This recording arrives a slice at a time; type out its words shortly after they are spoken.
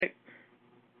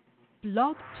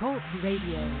Blog Talk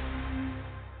Radio.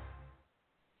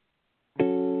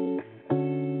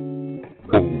 Only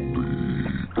 30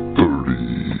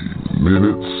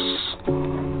 minutes.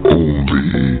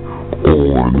 Only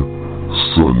on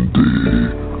Sunday.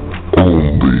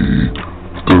 Only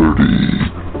 30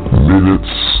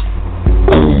 minutes.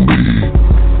 Only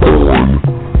on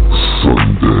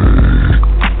Sunday.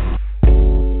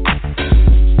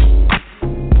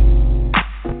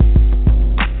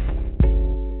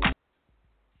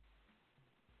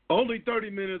 Only 30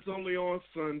 minutes, only on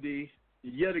Sunday.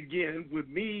 Yet again with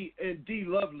me and D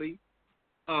Lovely.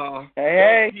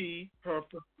 Hey. Her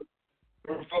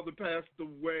father passed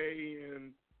away,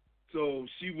 and so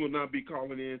she will not be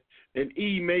calling in. And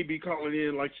E may be calling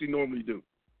in like she normally do.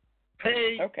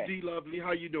 Hey, Okay. D Lovely,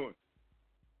 how you doing?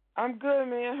 I'm good,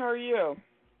 man. How are you?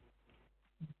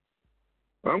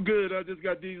 I'm good. I just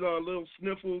got these little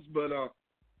sniffles, but I'm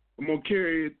gonna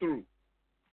carry it through.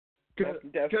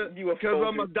 That's you a Because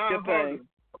I'm a soldier. Good die-harder. thing.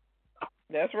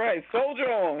 That's right.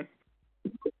 Soldier on.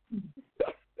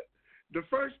 The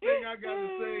first thing I gotta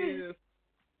say is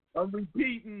I'm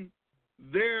repeating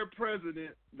their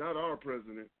president, not our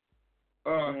president.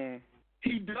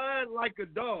 He died like a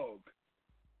dog.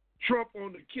 Trump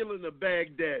on the killing of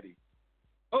Baghdadi.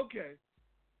 Okay.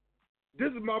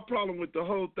 This is my problem with the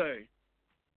whole thing.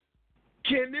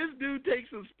 Can this dude take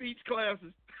some speech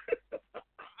classes?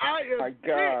 I am My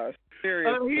gosh.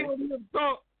 Seriously. hearing him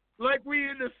talk like we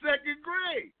in the second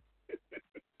grade.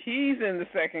 He's in the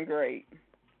second grade.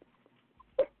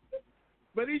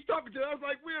 But he's talking to us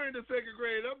like we're in the second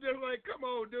grade. I'm just like, come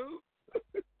on, dude.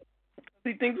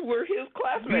 He thinks we're his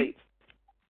classmates.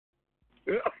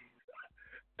 Hey,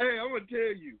 I'm going to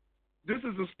tell you. This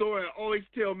is a story I always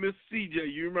tell Miss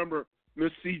CJ. You remember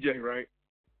Miss CJ, right?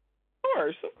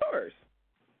 Of course.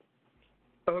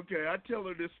 Okay, I tell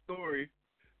her this story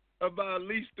about at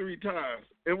least 3 times,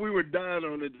 and we were dying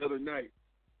on it the other night.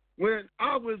 When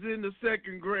I was in the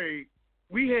second grade,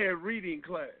 we had reading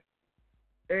class,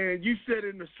 and you sit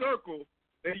in the circle,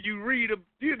 and you read, and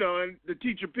the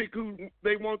teacher pick who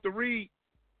they want to read.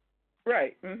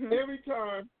 Right. Mm-hmm. Every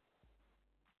time,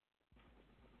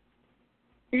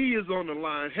 E is on the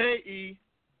line. Hey, E.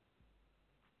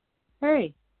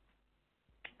 Hey.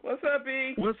 What's up,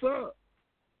 E? What's up?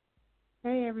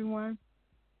 Hey, everyone.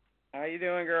 How you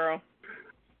doing, girl?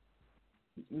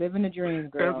 Living the dream,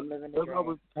 girl. I'm living the as I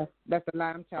dream. That's a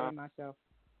lie I'm telling myself.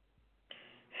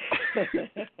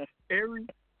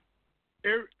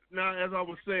 Now, as I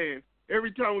was saying,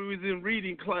 every time we was in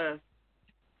reading class,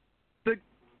 the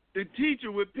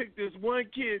teacher would pick this one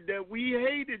kid that we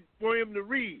hated for him to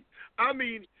read. I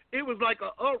mean, it was like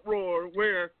an uproar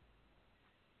where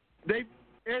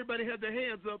everybody had their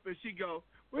hands up, and she go,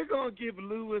 "We're gonna give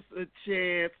Lewis a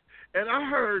chance." And I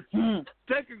heard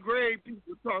second grade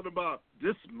people talking about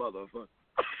this motherfucker.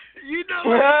 In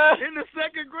the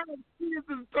second grade,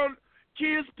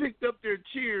 kids picked up their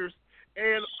cheers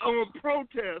and on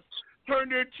protest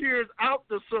turned their cheers out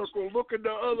the circle, looking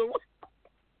the other way.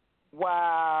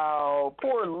 Wow,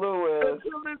 poor Lewis.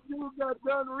 Until this dude got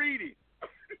done reading.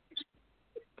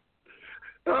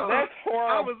 That's horrible.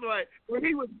 I was like, well,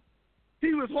 he was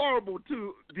horrible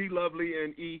too, D Lovely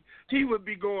and E. He would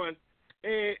be going,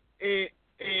 and the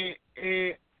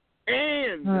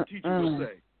teacher would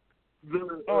say,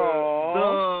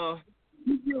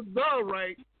 he gives the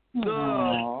right,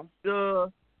 and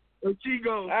she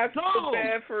goes, that's no. so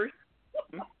bad for.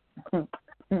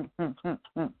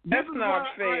 That's not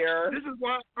fair. This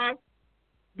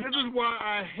is why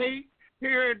I hate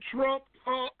hearing Trump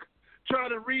talk, try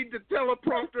to read the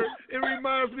teleprompter. It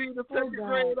reminds me of the second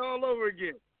grade all over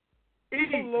again.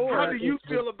 Edie, how do you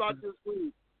feel about this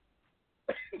food?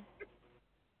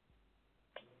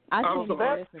 I can't even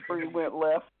that listen to free him. went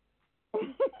left.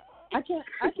 I can't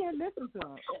listen to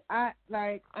him. I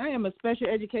am a special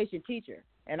education teacher,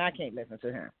 and I can't listen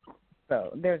to him.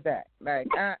 So there's that.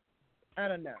 I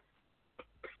don't know.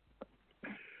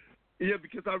 Yeah,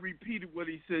 because I repeated what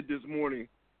he said this morning.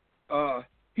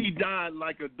 He died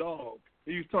like a dog.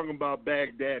 He was talking about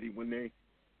Baghdadi when they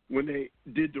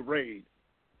did the raid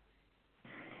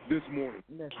this morning.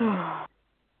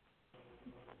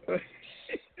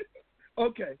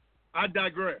 Okay, I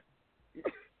digress.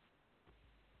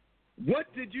 What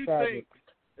did you think,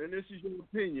 and this is your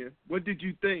opinion, what did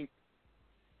you think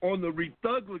on the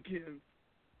Republicans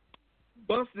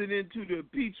busting into the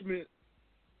impeachment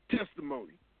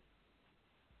testimony?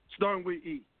 Starting with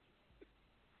E.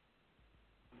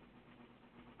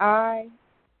 I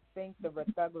think the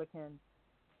Republicans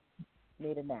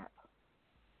need a nap.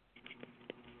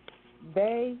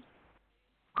 They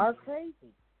are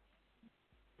crazy.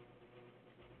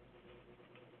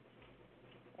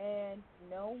 And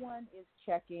no one is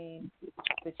checking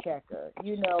the checker.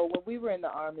 You know, when we were in the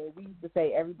Army, we used to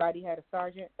say everybody had a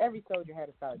sergeant. Every soldier had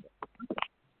a sergeant.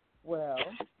 Well,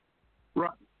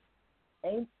 right.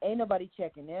 Ain't nobody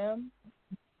checking them.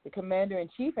 The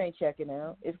commander-in-chief ain't checking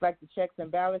them. It's like the checks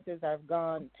and balances have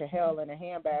gone to hell in a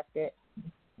handbasket.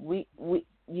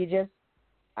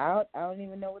 I don't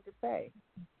even know what to say.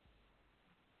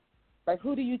 Like,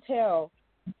 who do you tell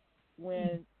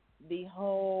when the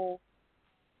whole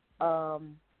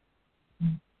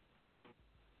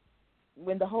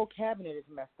cabinet is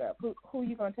messed up? Who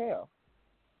you gonna tell?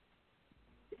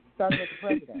 Starting with the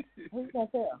president. Who you gonna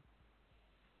tell?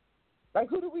 Like,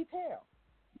 who do we tell?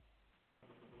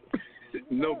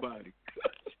 Nobody.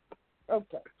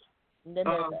 Okay. And then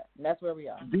there's that. And that's where we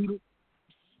are.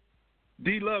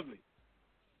 D. Lovely.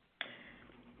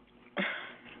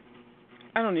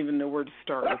 I don't even know where to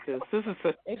start with this. This is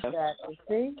such exactly.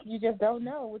 See, you just don't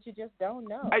know what you just don't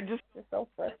know. It's so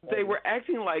frustrating. They were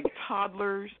acting like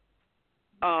toddlers.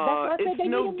 That's why I said they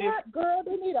no need a nap, girl.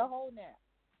 They need a whole nap.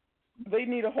 They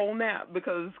need a whole nap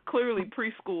because clearly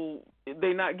preschool,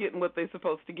 they're not getting what they're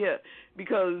supposed to get,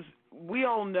 because we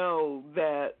all know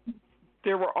that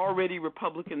there were already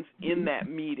Republicans in that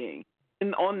meeting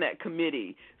and on that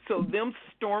committee. So them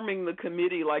storming the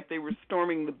committee like they were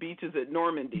storming the beaches at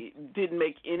Normandy didn't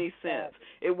make any sense.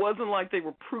 It wasn't like they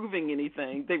were proving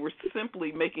anything. They were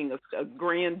simply making a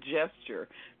grand gesture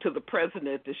to the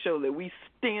president to show that we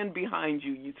stand behind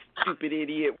you, you stupid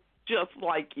idiot, just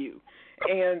like you.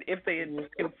 And if they had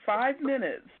taken 5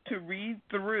 minutes to read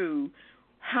through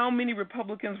how many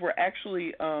Republicans were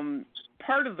actually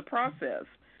part of the process,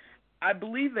 I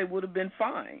believe they would have been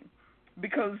fine,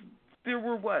 because there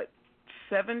were,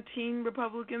 17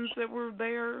 Republicans that were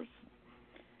there?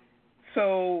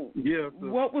 So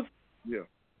what was... Yeah.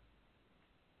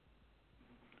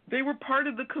 They were part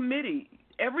of the committee.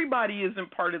 Everybody isn't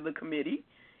part of the committee.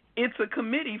 It's a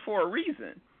committee for a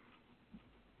reason.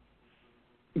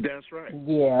 That's right.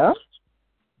 Yeah.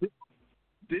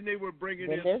 Then they were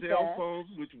bringing in cell phones,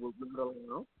 which was not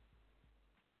allowed.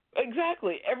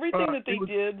 Exactly. Everything that they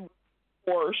did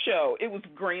for a show, it was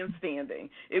grandstanding.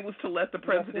 It was to let the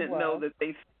president know that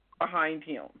they stood behind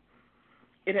him.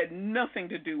 It had nothing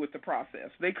to do with the process.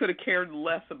 They could have cared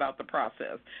less about the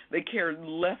process. They cared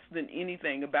less than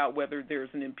anything about whether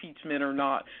there's an impeachment or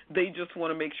not. They just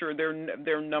want to make sure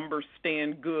their numbers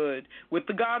stand good with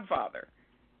the Godfather.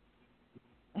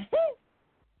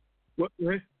 Well,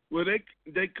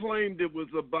 they claimed it was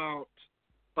about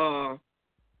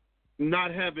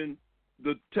not having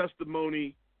the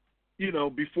testimony,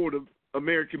 before the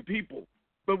American people.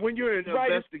 But when you're in an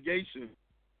investigation,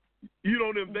 you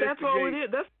don't investigate. That's all it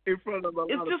is. In front of a lot of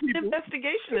people. It's just an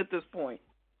investigation at this point.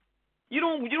 You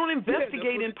don't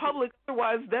investigate in public.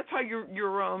 Otherwise, that's how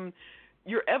your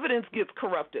evidence gets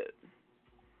corrupted.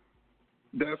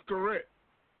 That's correct.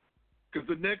 Because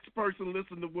the next person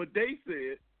listened to what they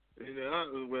said, and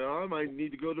I might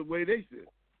need to go the way they said.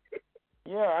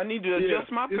 Yeah, I need to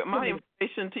adjust my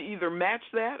information to either match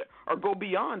that or go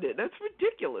beyond it. That's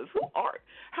ridiculous.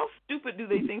 How stupid do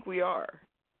they think we are?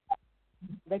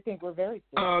 They think we're very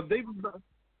stupid.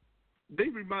 They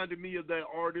reminded me of that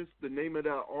artist, the name of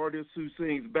that artist who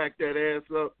sings Back That Ass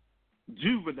Up,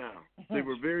 Juvenile. They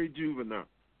were very juvenile.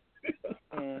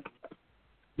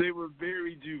 They were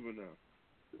very juvenile.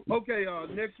 Okay,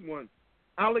 next one.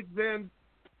 Alexandria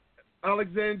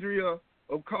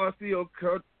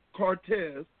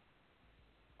Ocasio-Cortez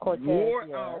wore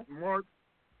out Mark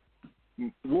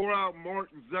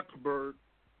Zuckerberg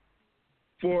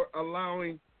for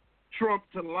allowing Trump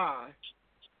to lie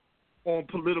on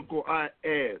political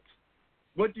ads.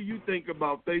 What do you think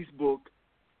about Facebook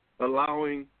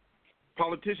allowing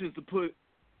politicians to put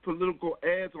political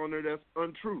ads on there that's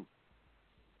untrue?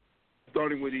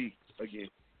 Starting with E again.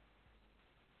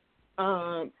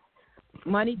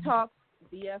 Money talks,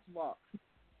 BS walks.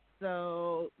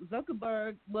 So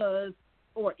Zuckerberg was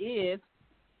or is,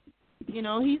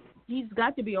 he's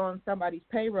got to be on somebody's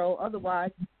payroll.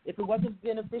 Otherwise, if it wasn't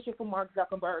beneficial for Mark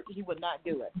Zuckerberg, he would not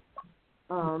do it.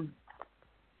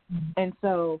 And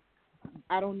so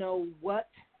I don't know what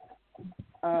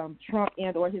Trump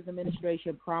and or his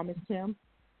administration promised him,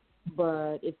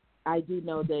 but I do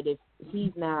know that if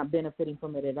he's not benefiting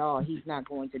from it at all, he's not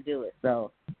going to do it.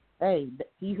 So, hey,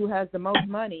 he who has the most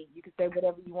money, you can say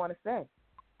whatever you want to say.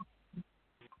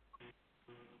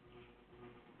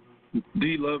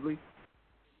 D. Lovely.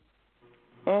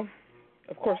 Well,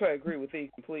 of course I agree with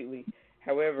E completely.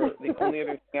 However, the only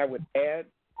other thing I would add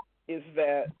is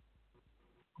that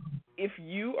if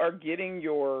you are getting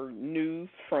your news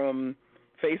from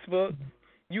Facebook,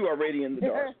 you are already in the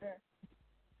dark.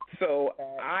 So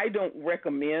I don't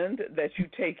recommend that you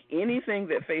take anything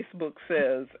that Facebook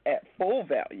says at full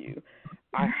value.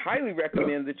 I highly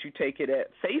recommend that you take it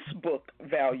at Facebook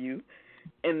value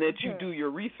and that you do your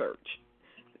research.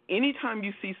 Anytime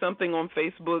you see something on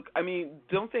Facebook, I mean,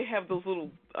 don't they have those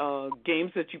little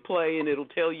games that you play and it'll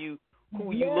tell you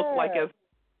who you look like as,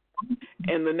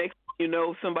 and the next thing you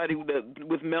know, somebody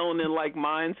with melanin like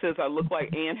mine says I look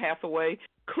like Anne Hathaway.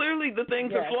 Clearly the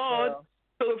things are flawed.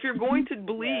 So if you're going to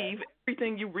believe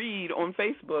everything you read on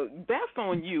Facebook, that's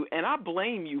on you, and I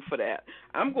blame you for that.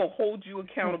 I'm going to hold you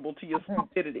accountable to your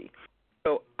stupidity.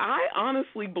 So I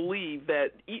honestly believe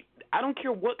that I don't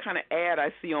care what kind of ad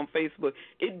I see on Facebook,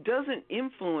 it doesn't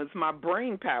influence my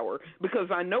brain power because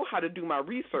I know how to do my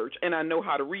research and I know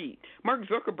how to read. Mark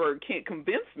Zuckerberg can't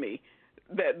convince me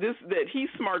that he's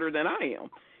smarter than I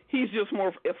am. He's just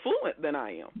more affluent than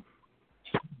I am.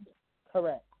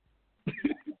 Correct.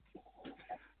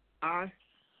 I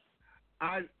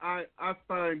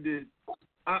find it.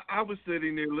 I was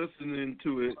sitting there listening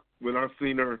to it when I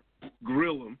seen her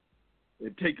grill him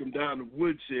and take him down the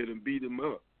woodshed and beat him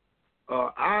up.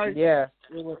 I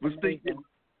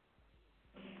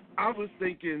was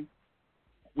thinking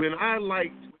when I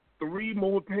liked 3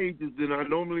 more pages than I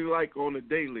normally like on a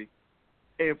daily,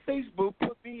 and Facebook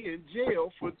put me in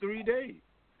jail for 3 days.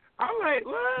 I'm like,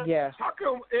 what? Yeah. How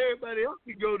come everybody else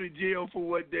can go to jail for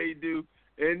what they do?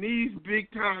 And these big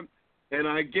time, and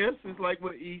I guess it's like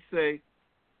what E say,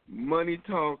 money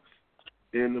talks,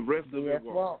 and the rest of it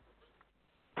walks.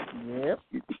 Yep.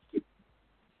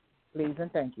 Please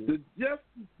and thank you.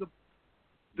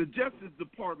 The Justice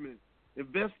Department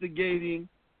investigating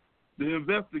the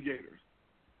investigators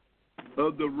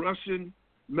of the Russian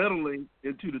meddling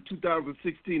into the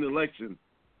 2016 election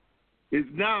is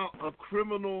now a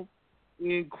criminal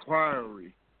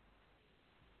inquiry.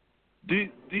 Do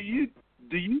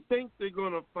you think they're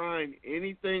going to find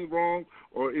anything wrong,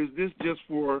 or is this just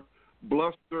for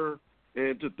bluster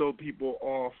and to throw people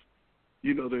off, the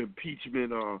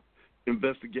impeachment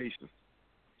investigation?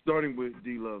 Starting with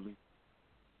D. Lovely.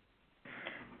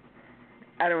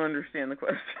 I don't understand the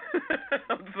question.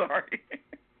 I'm sorry.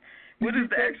 What is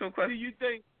the actual question? Do you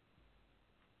think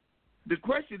the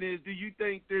question is? Do you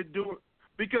think they're doing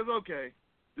because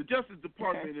the Justice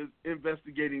Department is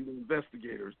investigating the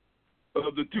investigators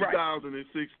of the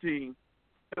 2016.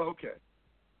 Okay.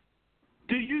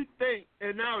 Do you think,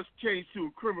 and now it's changed to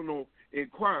a criminal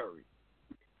inquiry.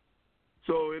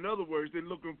 So, in other words, they're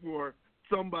looking for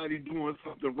somebody doing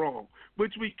something wrong,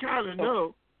 which we kind of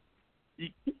know.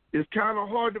 It's kind of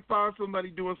hard to find somebody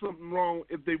doing something wrong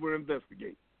if they were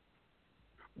investigating.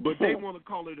 But they want to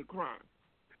call it a crime.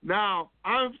 Now,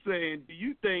 I'm saying, do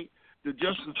you think the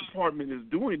Justice Department is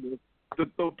doing this to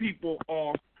throw people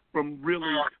off from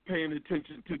really paying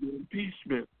attention to the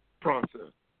impeachment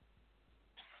process?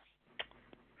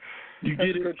 You That's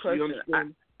get a it? good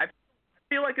question. I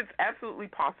feel like it's absolutely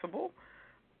possible.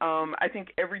 I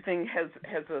think everything has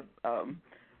a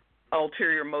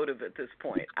ulterior motive at this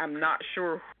point. I'm not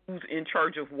sure who's in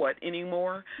charge of what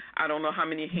anymore. I don't know how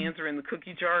many hands are in the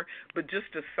cookie jar. But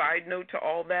just a side note to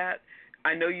all that,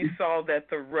 I know you saw that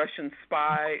the Russian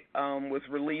spy was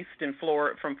released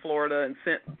from Florida and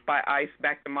sent by ICE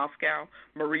back to Moscow,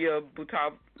 Maria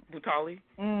Butalli.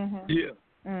 Mm-hmm. Yeah.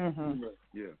 Mm-hmm.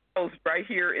 Yeah. It was right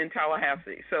here in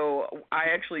Tallahassee. So I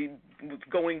actually was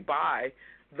going by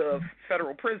the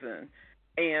federal prison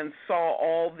and saw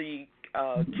all the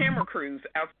camera crews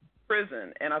out of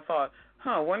prison, and I thought,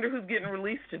 I wonder who's getting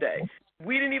released today.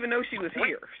 We didn't even know she was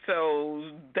here,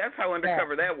 so that's how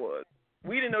undercover that was.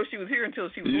 We didn't know she was here until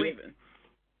she was leaving.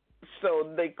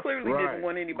 So they clearly didn't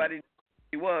want anybody to know who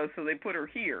she was, so they put her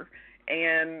here.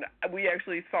 And we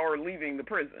actually saw her leaving the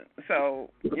prison. So,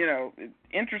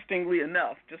 interestingly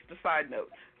enough, just a side note.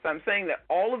 So I'm saying that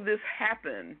all of this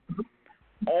happened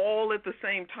all at the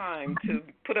same time to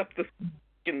put up the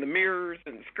mirrors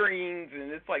and the screens,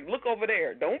 and it's like, look over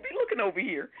there. Don't be looking over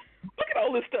here. Look at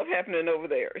all this stuff happening over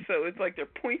there. So it's like they're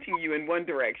pointing you in one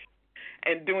direction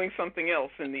and doing something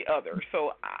else in the other.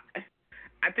 So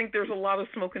I think there's a lot of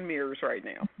smoke and mirrors right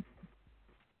now.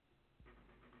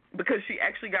 Because she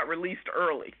actually got released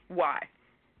early. Why?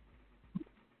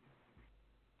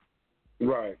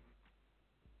 Right.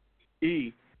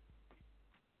 E.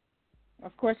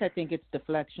 Of course, I think it's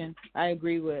deflection. I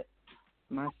agree with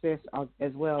my sis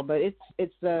as well, but it's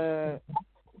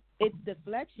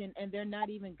deflection, and they're not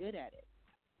even good at it.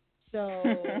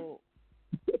 So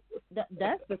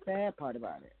that's the sad part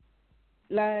about it.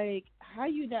 Like, how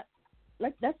you not?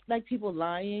 that's like people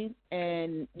lying,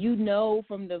 and you know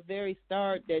from the very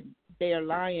start that they are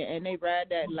lying, and they ride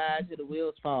that lie till the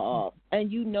wheels fall off,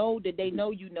 and you know that they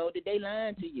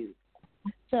lying to you.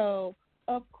 So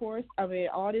of course, I mean,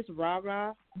 all this rah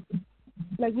rah,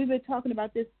 like we've been talking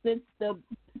about this since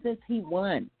he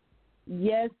won.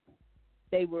 Yes,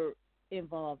 they were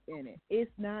involved in it.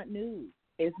 It's not news.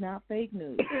 It's not fake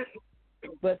news.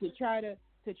 But to try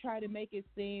to make it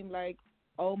seem like,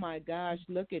 oh my gosh,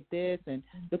 look at this and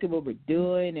look at what we're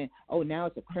doing, and oh, now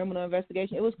it's a criminal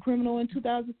investigation. It was criminal in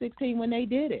 2016 when they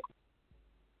did it.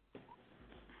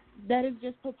 That is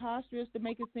just preposterous to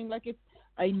make it seem like it's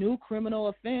a new criminal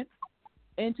offense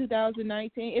in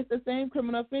 2019. It's the same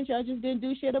criminal offense. Y'all just didn't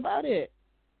do shit about it.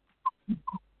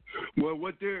 Well,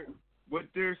 what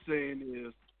they're saying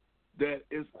is that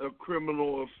it's a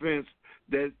criminal offense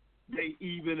that they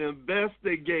even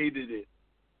investigated it.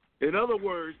 In other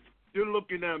words, they're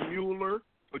looking at Mueller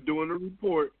for doing a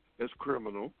report as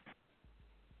criminal.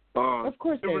 Of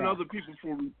course they different are. other people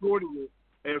for reporting it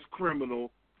as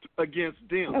criminal against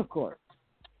them. Of course.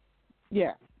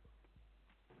 Yeah.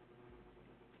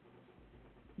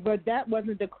 But that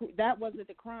wasn't the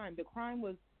crime. The crime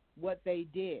was what they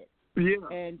did. Yeah.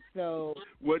 And so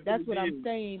that's what I'm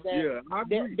saying, that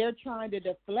they're trying to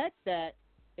deflect that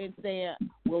and saying,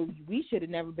 well, we should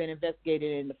have never been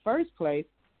investigated in the first place,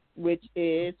 which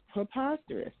is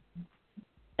preposterous.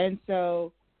 And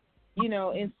so, you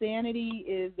know, insanity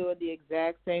is doing the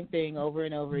exact same thing over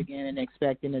and over again and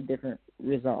expecting a different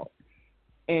result.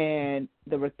 And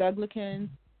the Republicans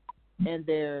and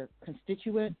their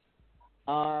constituents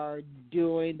are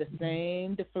doing the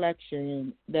same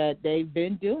deflection that they've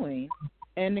been doing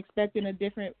and expecting a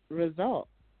different result.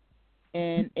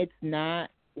 And it's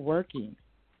not working.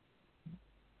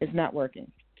 It's not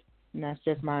working. And that's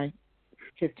just my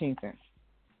 15 cents.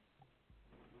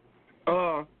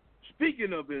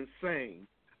 Speaking of insane,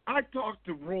 I talked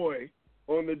to Roy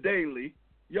on the daily.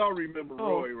 Y'all remember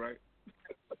Roy, right?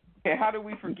 Okay, how do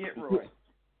we forget Roy?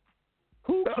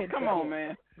 Who can Come on,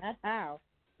 man. Not how.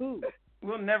 Who?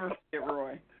 We'll never forget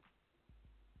Roy.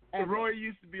 Roy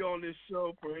used to be on this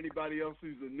show for anybody else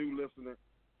who's a new listener,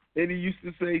 and he used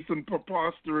to say some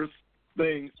preposterous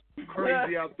things,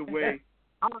 crazy out the way.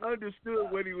 I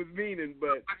understood what he was meaning,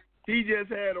 but he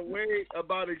just had a way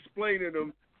about explaining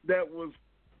them that was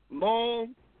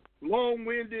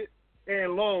long-winded,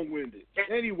 and long-winded.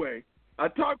 Anyway, I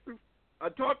talked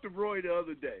to Roy the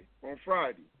other day on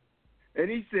Friday, and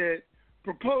he said,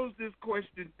 propose this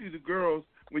question to the girls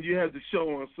when you have the show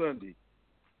on Sunday.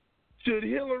 Should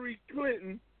Hillary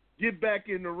Clinton get back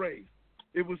in the race?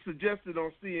 It was suggested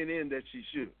on CNN that she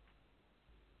should.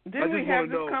 Didn't we have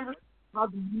this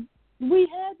conversation? We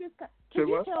had this. Can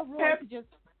you what? tell Roy to just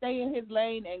stay in his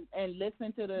lane and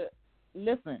listen to the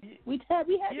listen? We had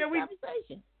this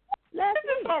conversation last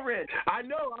week already. I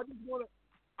know.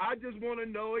 I just want to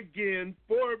know again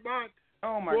for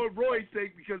Roy's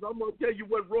sake, because I'm going to tell you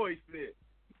what Roy said.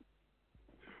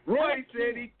 Roy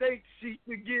said he thinks she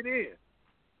should get in.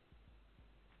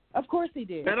 Of course he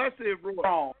did. And I said,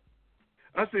 Roy.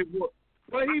 I said,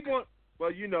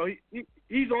 well, you know,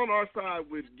 he's on our side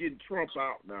with getting Trump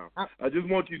out now. I just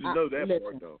want you to know that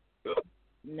part, though.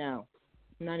 No,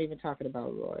 I'm not even talking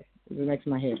about Roy. It makes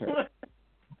my head hurt.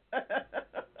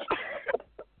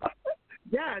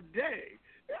 God dang.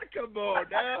 Come on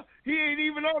now. He ain't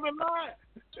even on the line.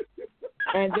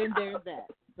 And then there's that.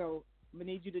 So we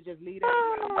need you to just lead us.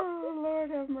 Oh,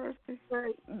 Lord have mercy.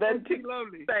 That's too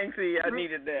lovely. Thanks, E. I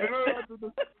needed that.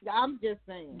 I'm just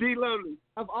saying. D. Lovely.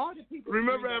 Of all the people.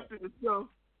 Remember after the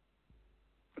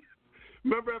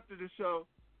show,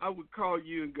 I would call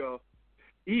you and go,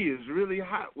 E is really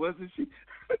hot, wasn't she?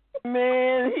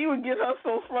 Man, he would get her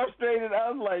so frustrated.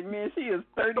 I was like, man, she is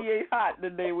 38 hot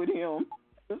today with him.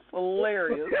 It's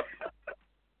hilarious.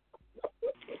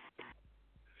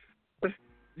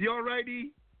 You all right,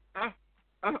 E?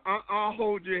 I'll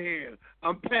hold your hand.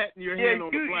 I'm patting your hand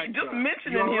on the black side. Just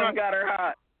mentioning him got her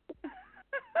hot.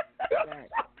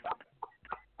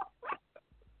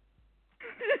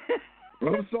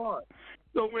 I'm sorry.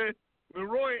 So when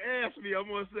Roy asked me, I'm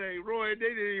going to say, Roy, they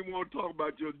didn't even want to talk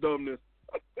about your dumbness.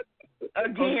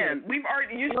 Again, we've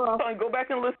already. You should go back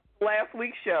and listen to last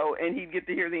week's show, and he'd get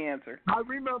to hear the answer. I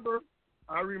remember.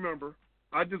 I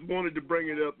just wanted to bring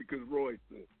it up because Roy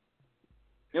said.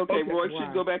 Okay, Roy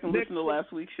should go back and listen to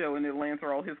last week's show, and it'll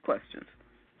answer all his questions.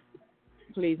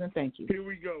 Please and thank you. Here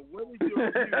we go. What is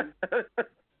your view?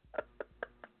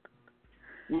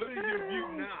 What is your view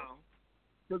now?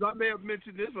 Because I may have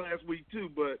mentioned this last week too,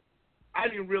 but I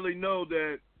didn't really know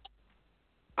that.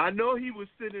 I know he was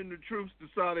sending the troops to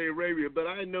Saudi Arabia, but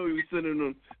I didn't know he was sending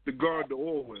them to guard the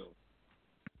oil wells.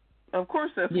 Of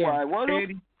course that's why. What do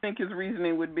you think his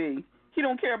reasoning would be? He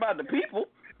don't care about the people.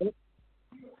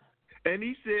 And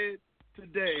he said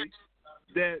today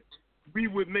that we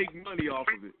would make money off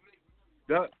of it.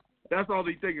 That's all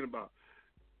he's thinking about.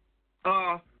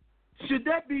 Should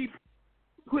that be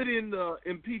put in the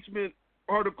impeachment,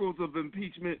 articles of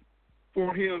impeachment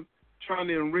for him trying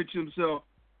to enrich himself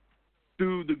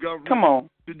through the government? Come on.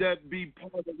 Should that be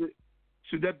part of it?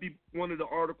 Should that be one of the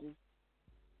articles?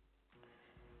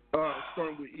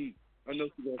 Starting with E. I know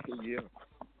she's going to say yeah.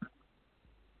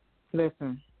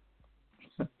 Listen,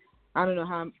 I don't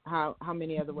know how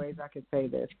many other ways I could say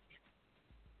this.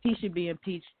 He should be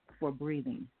impeached for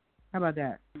breathing. How about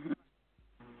that?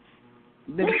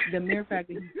 The mere fact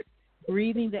that he's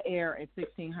breathing the air at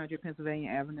 1600 Pennsylvania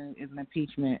Avenue is an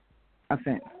impeachment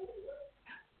offense.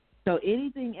 So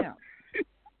anything else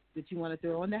that you want to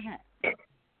throw in the hat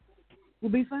will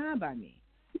be fine by me.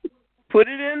 Put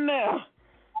it in there.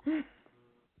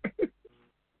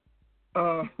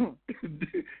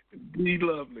 Be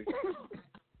lovely.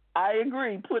 I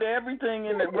agree. Put everything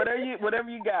in there. Whatever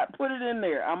you got, put it in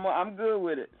there. I'm good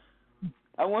with it.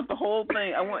 I want the whole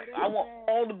thing. I want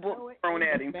all the books thrown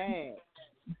at him.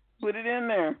 Put it in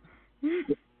there.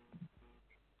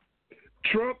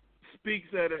 Trump speaks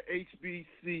at a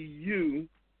HBCU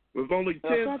with only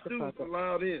 10 students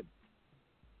allowed in.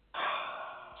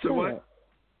 So what?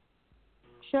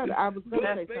 Shut up. I was going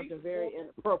to say something very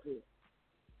inappropriate.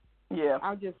 Yeah.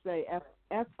 I'll just say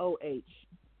FOH.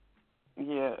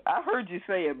 Yeah, I heard you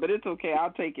say it, but it's okay.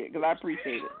 I'll take it because I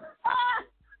appreciate it.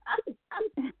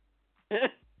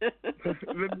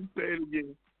 Let me say it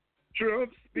again.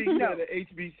 Trump speaks at a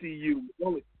HBCU with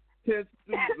only 10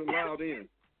 students allowed in.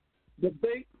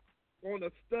 Based on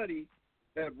a study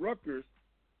at Rutgers,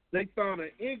 they found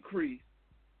an increase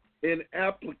in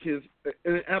applications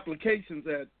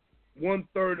at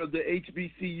 1/3 of the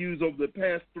HBCUs over the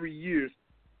past 3 years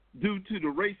due to the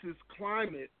racist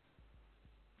climate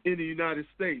in the United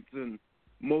States, and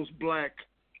most black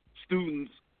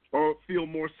students feel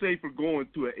more safer going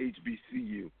to a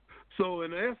HBCU. So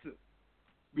in essence,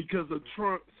 because of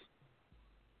Trump's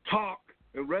talk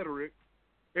and rhetoric,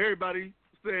 everybody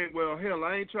saying, well, hell,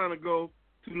 I ain't trying to go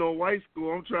to no white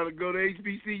school. I'm trying to go to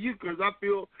HBCU because I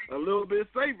feel a little bit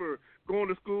safer going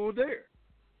to school there.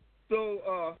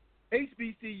 So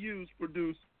HBCUs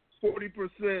produce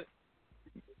 40%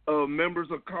 of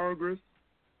members of Congress,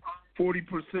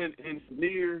 40%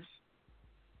 engineers,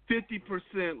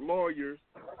 50% lawyers,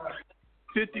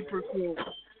 50%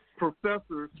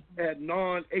 professors at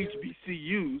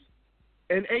non-HBCUs,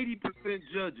 and 80%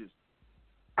 judges.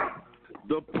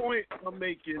 The point I'm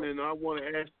making, and I want to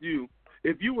ask you,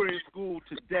 if you were in school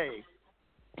today,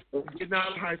 or getting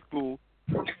out of high school,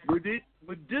 would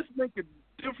this make a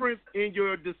difference in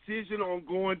your decision on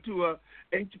going to a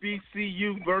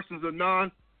HBCU versus a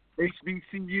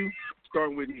non-HBCU?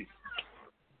 Starting with you.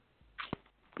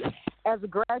 As a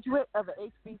graduate of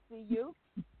an HBCU,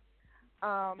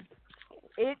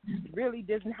 it really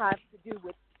doesn't have to do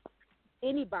with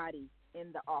anybody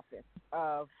in the office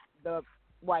of the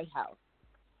White House,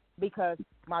 because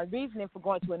my reasoning for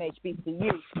going to an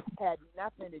HBCU had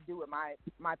nothing to do with my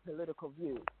political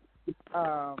views. It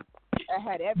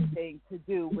had everything to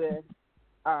do with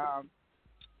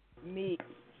me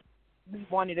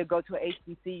wanting to go to an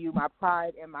HBCU, my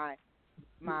pride and my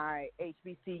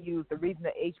HBCUs, the reason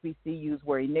the HBCUs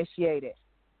were initiated.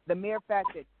 The mere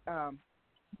fact that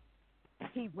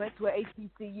he went to an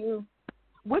HBCU,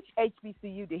 which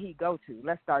HBCU did he go to?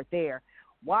 Let's start there.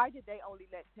 Why did they only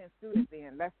let 10 students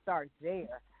in? Let's start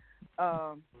there.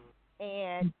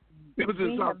 And it was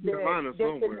in South Carolina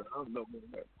somewhere. I don't know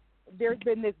that. There's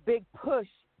been this big push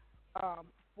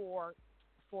for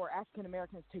African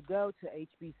Americans to go to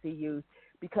HBCUs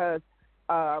because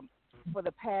for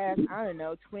the past,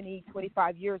 20,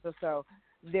 25 years or so,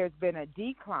 there's been a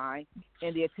decline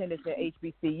in the attendance at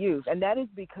HBCUs. And that is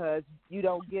because you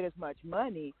don't get as much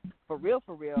money, for real,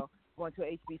 going to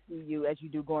a HBCU as you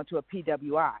do going to a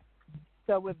PWI.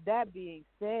 So with that being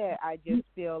said, I just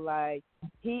feel like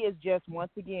he is just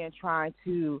once again trying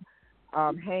to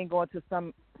hang on to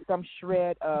some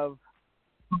shred of,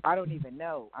 I don't even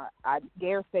know, I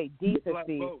dare say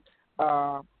decency.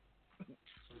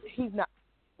 He's not,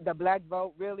 the black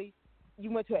vote, really?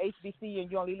 You went to an HBCU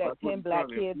and you only let 10 black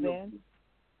kids in?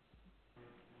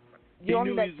 You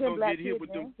only let 10 black kids in?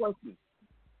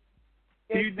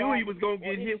 He knew he was going to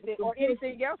get hit with or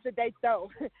anything else that they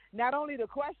throw. Not only the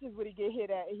questions would he get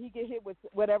hit at, he get hit with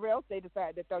whatever else they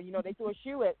decide to throw. You know, they threw a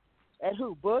shoe at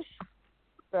who? Bush?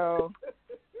 So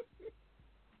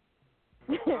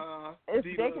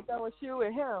they could throw a shoe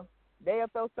at him. they'll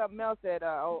throw something else at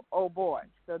old boy.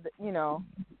 So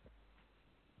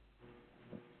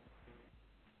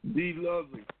Be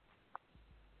lovely.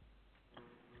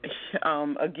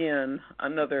 Again,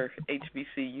 another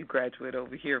HBCU graduate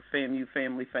over here. FAMU,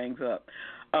 family, fangs up.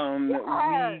 We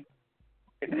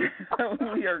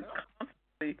are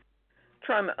constantly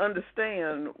trying to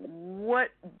understand what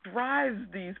drives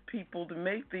these people to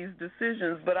make these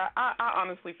decisions. But I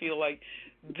honestly feel like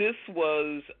this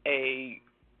was a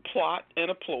plot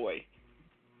and a ploy.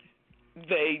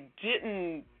 They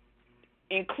didn't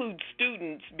include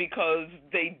students because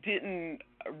they didn't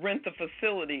rent the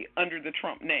facility under the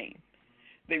Trump name.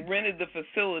 They rented the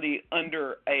facility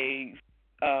under a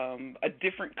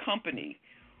different company.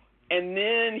 And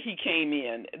then he came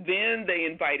in. Then they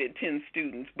invited 10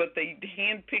 students, but they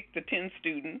handpicked the 10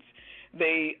 students.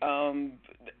 It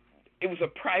was a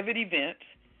private event.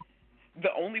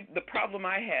 The problem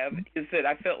I have is that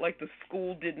I felt like the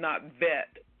school did not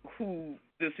vet who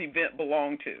this event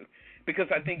belonged to,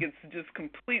 because I think it's just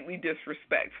completely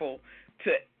disrespectful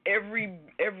to every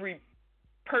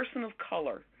person of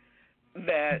color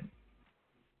that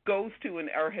goes to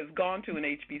or has gone to an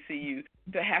HBCU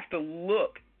to have to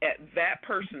look at that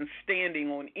person standing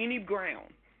on any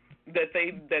ground that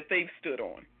they've stood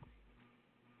on.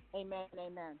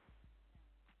 Amen.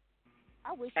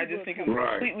 I just think it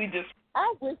was completely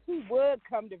I wish he would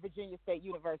come to Virginia State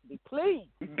University, please.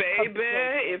 Baby,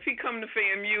 if he come to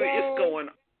FAMU, it's going.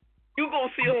 You're going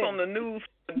to see us on the news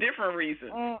for a different reason.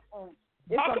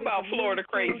 Talk about Florida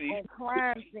crazy. And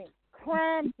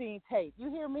crime scene tape. You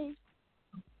hear me?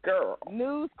 Girl.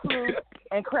 News crew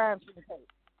and crime scene tape.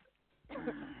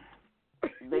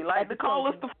 They like to call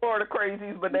us the Florida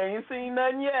crazies, but they ain't seen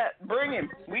nothing yet. Bring him.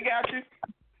 We got you.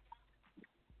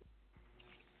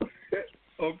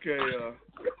 Okay.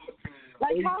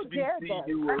 Like how dare they?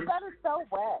 That is so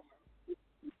wet.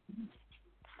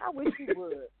 I wish he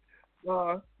would.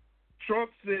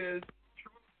 Trump says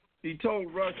he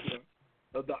told Russia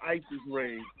of the ISIS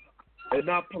raid and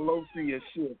not Pelosi and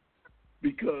Schiff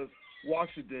because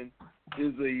Washington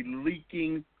is a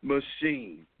leaking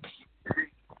machine.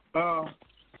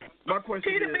 My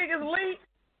question is... the biggest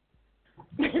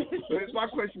leak? My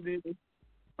question is,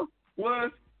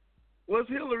 was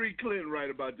Hillary Clinton right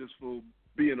about this fool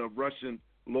being a Russian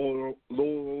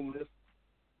loyalist?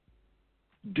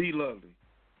 D. Lovely.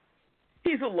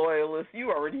 He's a loyalist.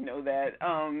 You already know that.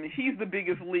 He's the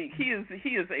biggest leak. He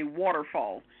is a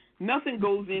waterfall. Nothing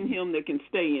goes in him that can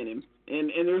stay in him,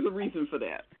 and there's a reason for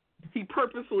that. He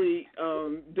purposely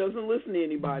doesn't listen to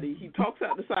anybody. He talks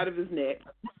out the side of his neck.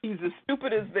 He's as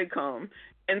stupid as they come.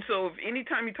 And so if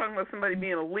anytime you're talking about somebody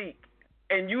being a leak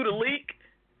and you the leak,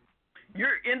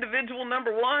 you're individual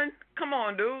number one, come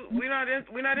on, dude. We're not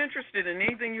interested in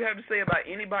anything you have to say about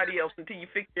anybody else until you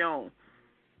fix your own.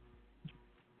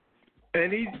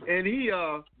 And he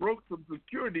broke some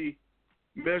security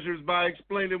measures by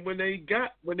explaining when they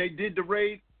did the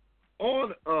raid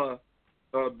on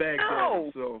Baghdad.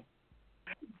 No. So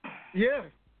yeah,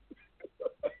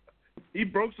 he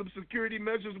broke some security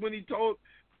measures when he told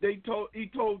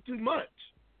too much.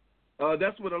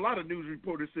 That's what a lot of news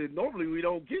reporters said. Normally we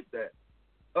don't get that.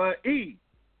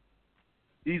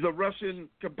 He's a Russian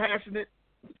compassionate.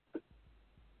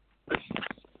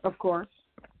 Of course.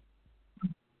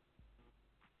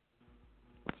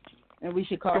 And we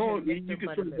should call him Mr.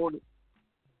 Butterlip.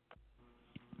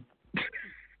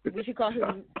 We should call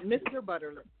him Mr.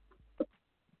 Butterlip.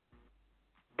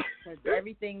 Because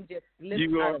everything just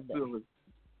lifts out of them.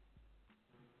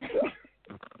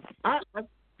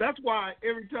 That's why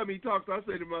every time he talks, I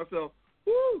say to myself,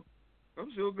 whoo,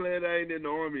 I'm so glad I ain't in the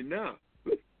Army now.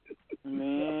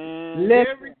 Man.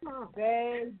 Every time.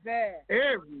 Baby.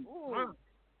 Every time.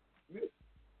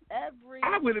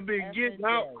 I would have been getting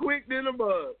out quick than a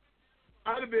bug.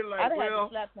 I'd have been like, I'd have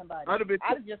slapped somebody. I'd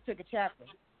have just took a chapter.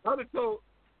 I'd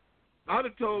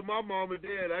have told my mom and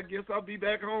dad, I guess I'll be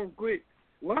back home quick.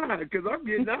 Why? Because I'm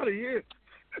getting out of here.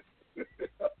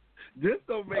 This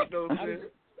don't make no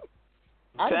sense.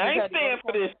 I ain't staying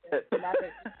for this shit.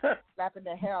 Slapping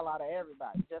the hell out of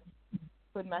everybody. Just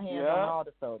putting my hands on all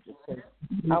the soldiers.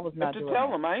 I was not doing tell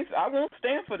them I won't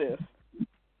stand for this.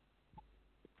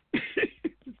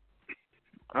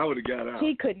 I would have got out.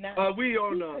 He could not.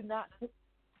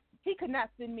 He could not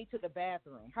send me to the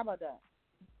bathroom. How about that?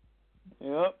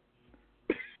 Yep.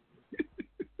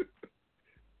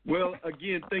 Well,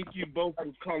 again, thank you both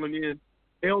for calling in.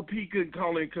 LP couldn't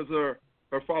call in because her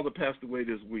father passed away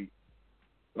this week.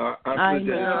 I said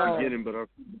that at the beginning, but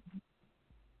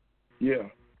yeah.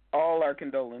 All our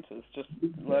condolences. Just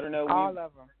let her know all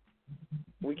of them.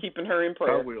 We're keeping her in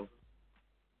prayer. I will.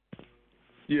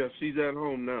 Yeah, she's at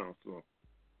home now, so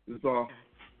it's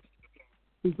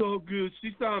all good.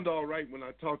 She sounded all right when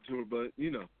I talked to her, but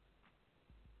you know.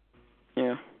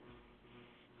 Yeah.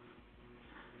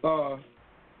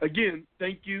 Again,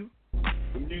 thank you.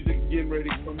 The music's getting ready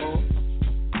to come on.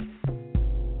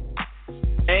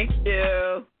 Thank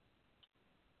you.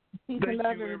 Peace Thank and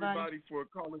love, you, everybody. for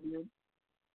calling in.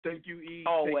 Thank you, E.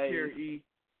 Always. Take care, E.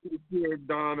 Take care,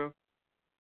 Donna.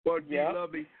 Or D. Yep.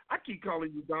 Lovely. I keep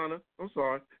calling you Donna. I'm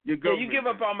sorry. Your Yeah, government. you give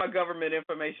up all my government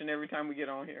information every time we get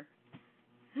on here.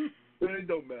 It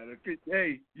don't matter.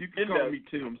 Hey, you can It call does. me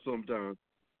Tim sometimes.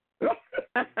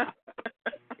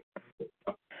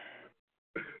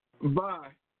 Bye.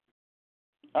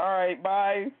 All right,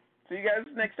 bye. See you guys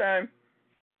next time.